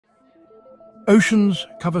Oceans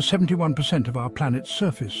cover 71% of our planet's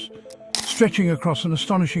surface, stretching across an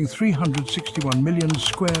astonishing 361 million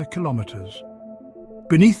square kilometers.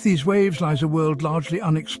 Beneath these waves lies a world largely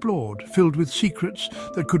unexplored, filled with secrets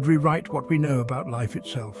that could rewrite what we know about life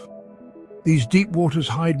itself. These deep waters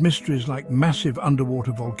hide mysteries like massive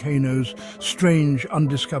underwater volcanoes, strange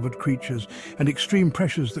undiscovered creatures, and extreme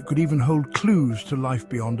pressures that could even hold clues to life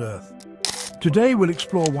beyond Earth. Today we'll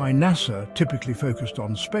explore why NASA, typically focused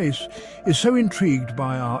on space, is so intrigued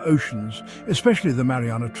by our oceans, especially the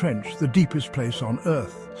Mariana Trench, the deepest place on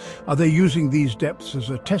Earth. Are they using these depths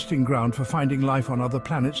as a testing ground for finding life on other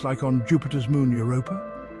planets like on Jupiter's moon Europa?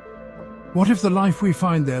 What if the life we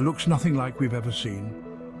find there looks nothing like we've ever seen?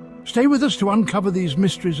 Stay with us to uncover these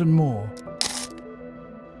mysteries and more.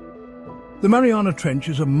 The Mariana Trench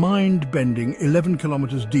is a mind-bending 11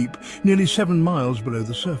 kilometers deep, nearly 7 miles below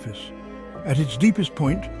the surface. At its deepest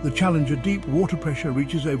point, the Challenger deep water pressure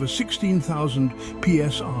reaches over 16,000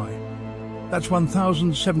 psi. That's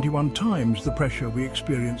 1,071 times the pressure we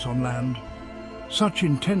experience on land. Such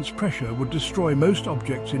intense pressure would destroy most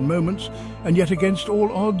objects in moments, and yet against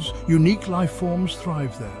all odds, unique life forms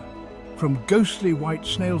thrive there. From ghostly white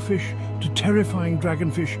snailfish to terrifying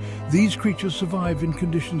dragonfish, these creatures survive in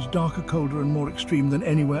conditions darker, colder and more extreme than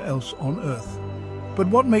anywhere else on Earth. But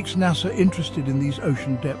what makes NASA interested in these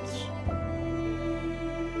ocean depths?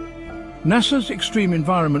 NASA's Extreme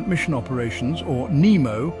Environment Mission Operations, or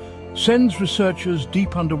NEMO, sends researchers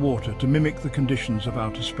deep underwater to mimic the conditions of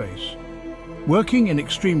outer space. Working in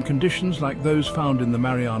extreme conditions like those found in the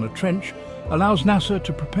Mariana Trench allows NASA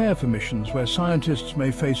to prepare for missions where scientists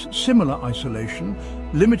may face similar isolation,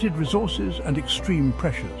 limited resources and extreme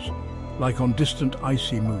pressures, like on distant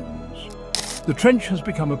icy moons. The trench has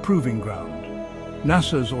become a proving ground.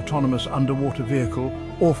 NASA's autonomous underwater vehicle,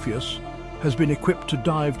 Orpheus, has been equipped to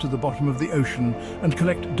dive to the bottom of the ocean and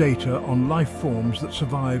collect data on life forms that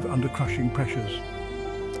survive under crushing pressures.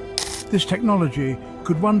 This technology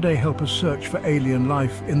could one day help us search for alien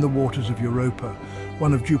life in the waters of Europa,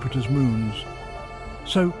 one of Jupiter's moons.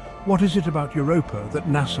 So, what is it about Europa that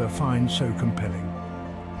NASA finds so compelling?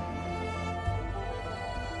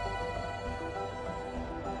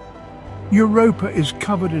 Europa is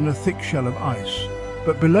covered in a thick shell of ice,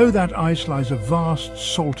 but below that ice lies a vast,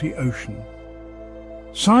 salty ocean.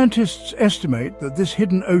 Scientists estimate that this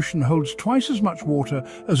hidden ocean holds twice as much water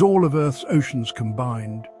as all of Earth's oceans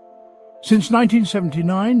combined. Since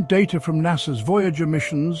 1979, data from NASA's Voyager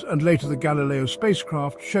missions and later the Galileo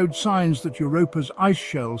spacecraft showed signs that Europa's ice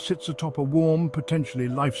shell sits atop a warm, potentially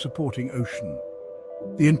life-supporting ocean.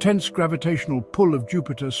 The intense gravitational pull of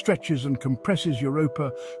Jupiter stretches and compresses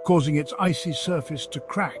Europa, causing its icy surface to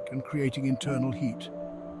crack and creating internal heat.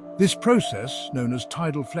 This process, known as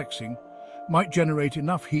tidal flexing, might generate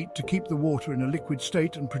enough heat to keep the water in a liquid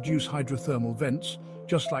state and produce hydrothermal vents,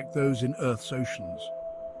 just like those in Earth's oceans.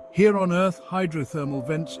 Here on Earth, hydrothermal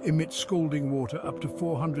vents emit scalding water up to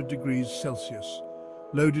 400 degrees Celsius,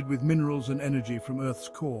 loaded with minerals and energy from Earth's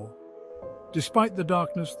core. Despite the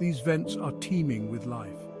darkness, these vents are teeming with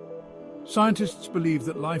life. Scientists believe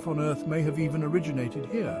that life on Earth may have even originated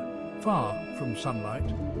here, far from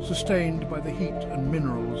sunlight, sustained by the heat and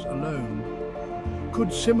minerals alone.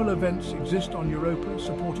 Could similar vents exist on Europa,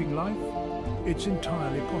 supporting life? It's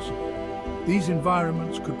entirely possible. These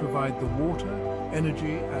environments could provide the water,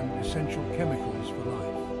 energy, and essential chemicals for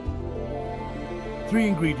life. 3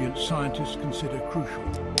 ingredients scientists consider crucial.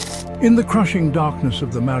 In the crushing darkness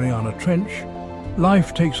of the Mariana Trench,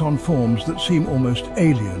 life takes on forms that seem almost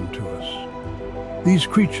alien to us. These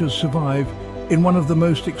creatures survive in one of the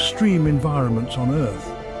most extreme environments on Earth,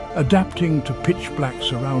 adapting to pitch-black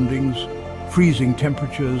surroundings, freezing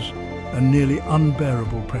temperatures, and nearly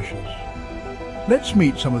unbearable pressures. Let's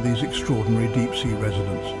meet some of these extraordinary deep-sea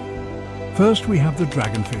residents. First, we have the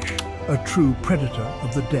dragonfish, a true predator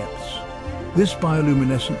of the depths. This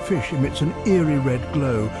bioluminescent fish emits an eerie red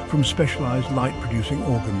glow from specialized light-producing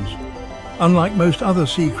organs. Unlike most other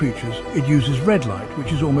sea creatures, it uses red light,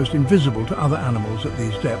 which is almost invisible to other animals at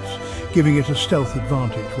these depths, giving it a stealth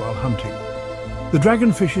advantage while hunting. The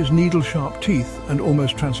dragonfish's needle-sharp teeth and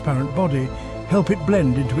almost transparent body help it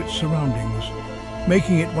blend into its surroundings,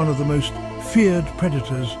 making it one of the most feared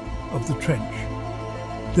predators of the trench.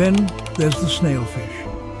 Then there's the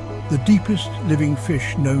snailfish, the deepest living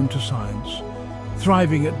fish known to science,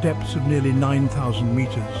 thriving at depths of nearly 9,000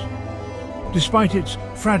 meters. Despite its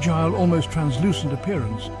fragile, almost translucent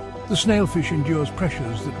appearance, the snailfish endures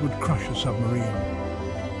pressures that would crush a submarine.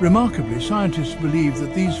 Remarkably, scientists believe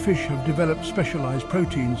that these fish have developed specialized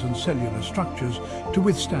proteins and cellular structures to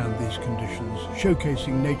withstand these conditions,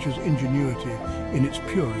 showcasing nature's ingenuity in its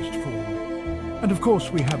purest form. And of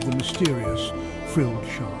course we have the mysterious frilled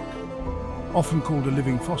shark. Often called a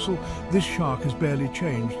living fossil, this shark has barely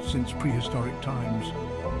changed since prehistoric times.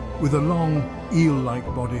 With a long, eel-like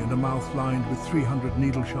body and a mouth lined with 300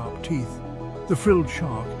 needle-sharp teeth, the frilled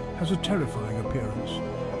shark has a terrifying appearance.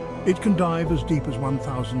 It can dive as deep as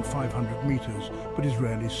 1,500 meters, but is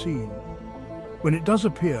rarely seen. When it does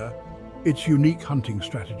appear, its unique hunting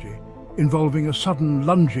strategy, involving a sudden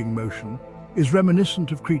lunging motion, is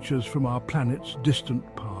reminiscent of creatures from our planet's distant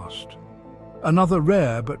past. Another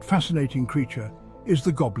rare but fascinating creature is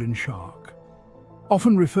the goblin shark.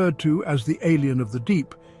 Often referred to as the alien of the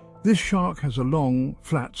deep, this shark has a long,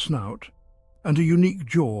 flat snout and a unique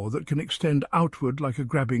jaw that can extend outward like a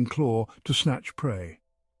grabbing claw to snatch prey.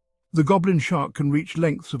 The goblin shark can reach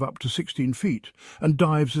lengths of up to 16 feet and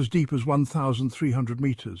dives as deep as 1,300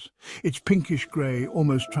 meters. Its pinkish-grey,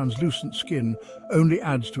 almost translucent skin only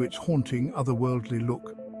adds to its haunting, otherworldly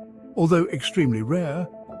look. Although extremely rare,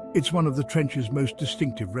 it's one of the trench's most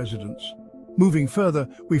distinctive residents. Moving further,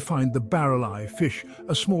 we find the barrel-eye fish,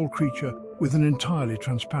 a small creature with an entirely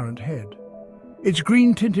transparent head. Its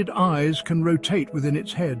green-tinted eyes can rotate within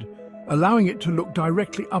its head, allowing it to look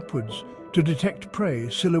directly upwards to detect prey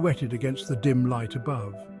silhouetted against the dim light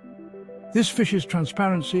above. This fish's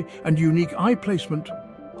transparency and unique eye placement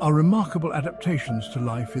are remarkable adaptations to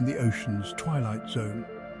life in the ocean's twilight zone.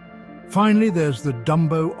 Finally, there's the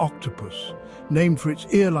Dumbo octopus, named for its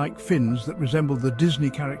ear-like fins that resemble the Disney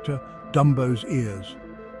character Dumbo's ears.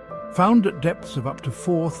 Found at depths of up to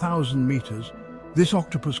 4,000 meters, this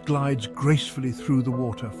octopus glides gracefully through the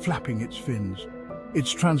water, flapping its fins.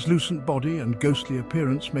 Its translucent body and ghostly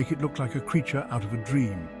appearance make it look like a creature out of a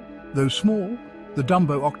dream. Though small, the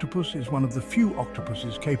Dumbo octopus is one of the few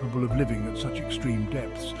octopuses capable of living at such extreme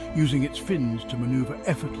depths, using its fins to maneuver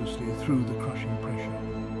effortlessly through the crushing pressure.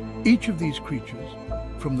 Each of these creatures,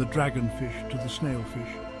 from the dragonfish to the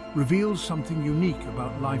snailfish, reveals something unique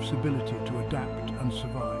about life's ability to adapt and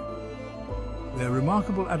survive. Their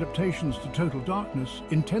remarkable adaptations to total darkness,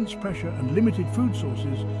 intense pressure and limited food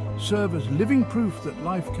sources serve as living proof that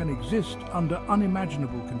life can exist under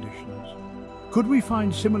unimaginable conditions. Could we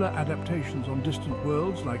find similar adaptations on distant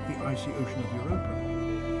worlds like the icy ocean of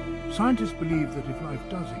Europa? Scientists believe that if life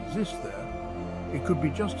does exist there, it could be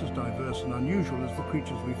just as diverse and unusual as the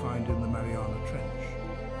creatures we find in the Mariana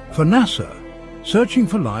Trench. For NASA, searching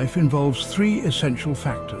for life involves three essential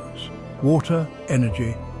factors: water,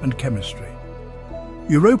 energy, and chemistry.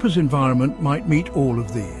 Europa's environment might meet all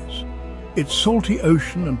of these. Its salty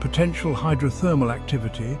ocean and potential hydrothermal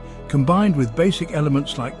activity, combined with basic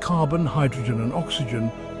elements like carbon, hydrogen, and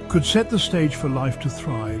oxygen, could set the stage for life to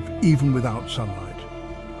thrive even without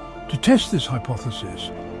sunlight. To test this hypothesis,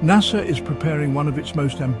 NASA is preparing one of its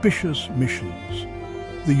most ambitious missions,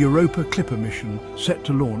 the Europa Clipper mission, set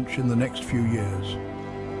to launch in the next few years.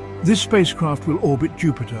 This spacecraft will orbit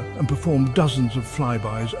Jupiter and perform dozens of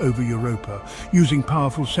flybys over Europa, using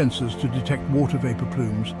powerful sensors to detect water vapor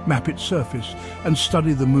plumes, map its surface, and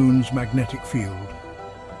study the Moon's magnetic field.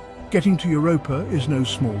 Getting to Europa is no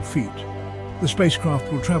small feat. The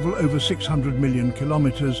spacecraft will travel over 600 million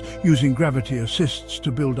kilometers using gravity assists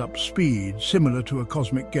to build up speed, similar to a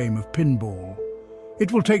cosmic game of pinball.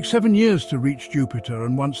 It will take 7 years to reach Jupiter,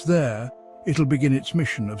 and once there, it'll begin its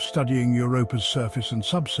mission of studying Europa's surface and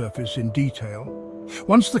subsurface in detail.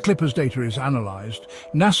 Once the Clipper's data is analyzed,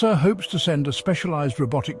 NASA hopes to send a specialized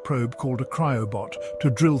robotic probe called a cryobot to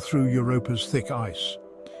drill through Europa's thick ice.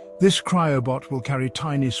 This cryobot will carry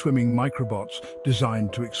tiny swimming microbots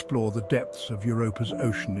designed to explore the depths of Europa's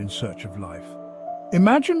ocean in search of life.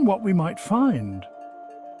 Imagine what we might find.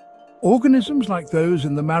 Organisms like those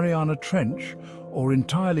in the Mariana Trench, or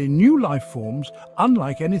entirely new life forms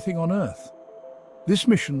unlike anything on Earth. This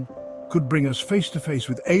mission could bring us face to face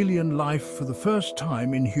with alien life for the first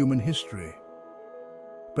time in human history.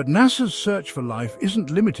 But NASA's search for life isn't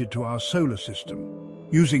limited to our solar system.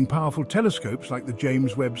 Using powerful telescopes like the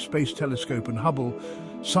James Webb Space Telescope and Hubble,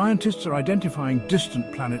 scientists are identifying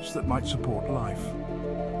distant planets that might support life.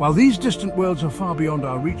 While these distant worlds are far beyond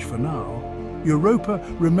our reach for now, Europa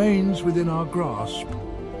remains within our grasp,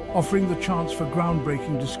 offering the chance for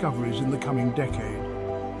groundbreaking discoveries in the coming decade.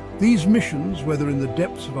 These missions, whether in the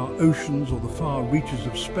depths of our oceans or the far reaches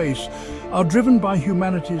of space, are driven by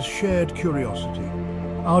humanity's shared curiosity,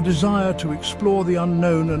 our desire to explore the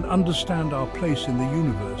unknown and understand our place in the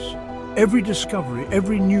universe. Every discovery,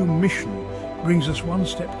 every new mission brings us one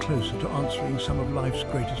step closer to answering some of life's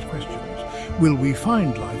greatest questions. Will we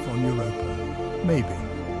find life on Europa? Maybe.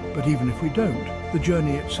 But even if we don't, the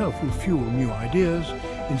journey itself will fuel new ideas,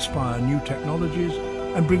 inspire new technologies,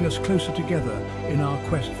 and bring us closer together in our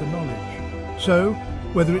quest for knowledge. So,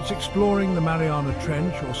 Whether it's exploring the Mariana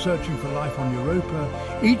Trench or searching for life on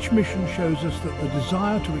Europa, each mission shows us that the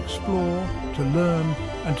desire to explore, to learn,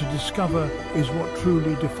 and to discover is what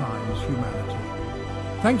truly defines humanity.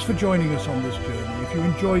 Thanks for joining us on this journey. If you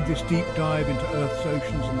enjoyed this deep dive into Earth's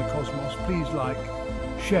oceans and the cosmos, please like,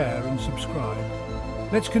 share, and subscribe.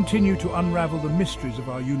 Let's continue to unravel the mysteries of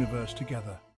our universe together.